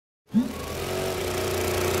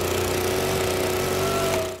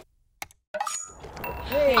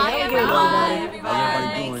Hey, Hi, everybody. How's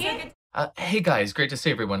everybody doing? Hey guys, great to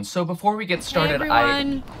see everyone. So before we get started, Hey,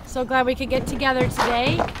 everyone. So glad we could get together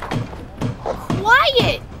today.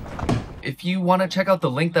 Quiet! if you want to check out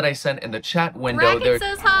the link that I sent in the chat window, Racket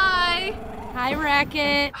says hi. Hi,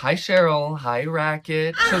 Racket. Hi Cheryl, hi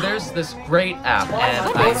Racket. So there's this great app, and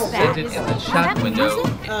What I is sent that? it in the Is chat that window.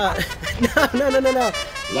 music? No.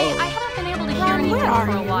 Hey, I haven't been able to hear Ron, anything where are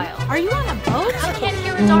for a you? while. Are you on a boat? I can't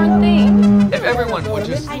hear a darn thing. If everyone would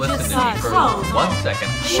just I listen just to saw me it. for Oh. 1 second.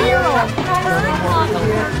 Cheryl!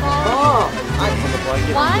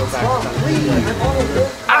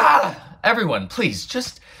 Everyone, please,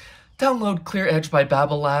 just download Clear Edge by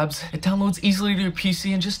Babel Labs. It downloads easily to your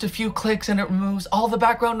PC in just a few clicks, and it removes all the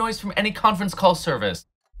background noise from any conference call service.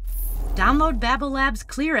 Download Babel Labs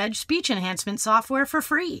Clear Edge speech enhancement software for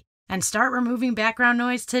free and start removing background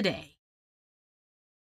noise today.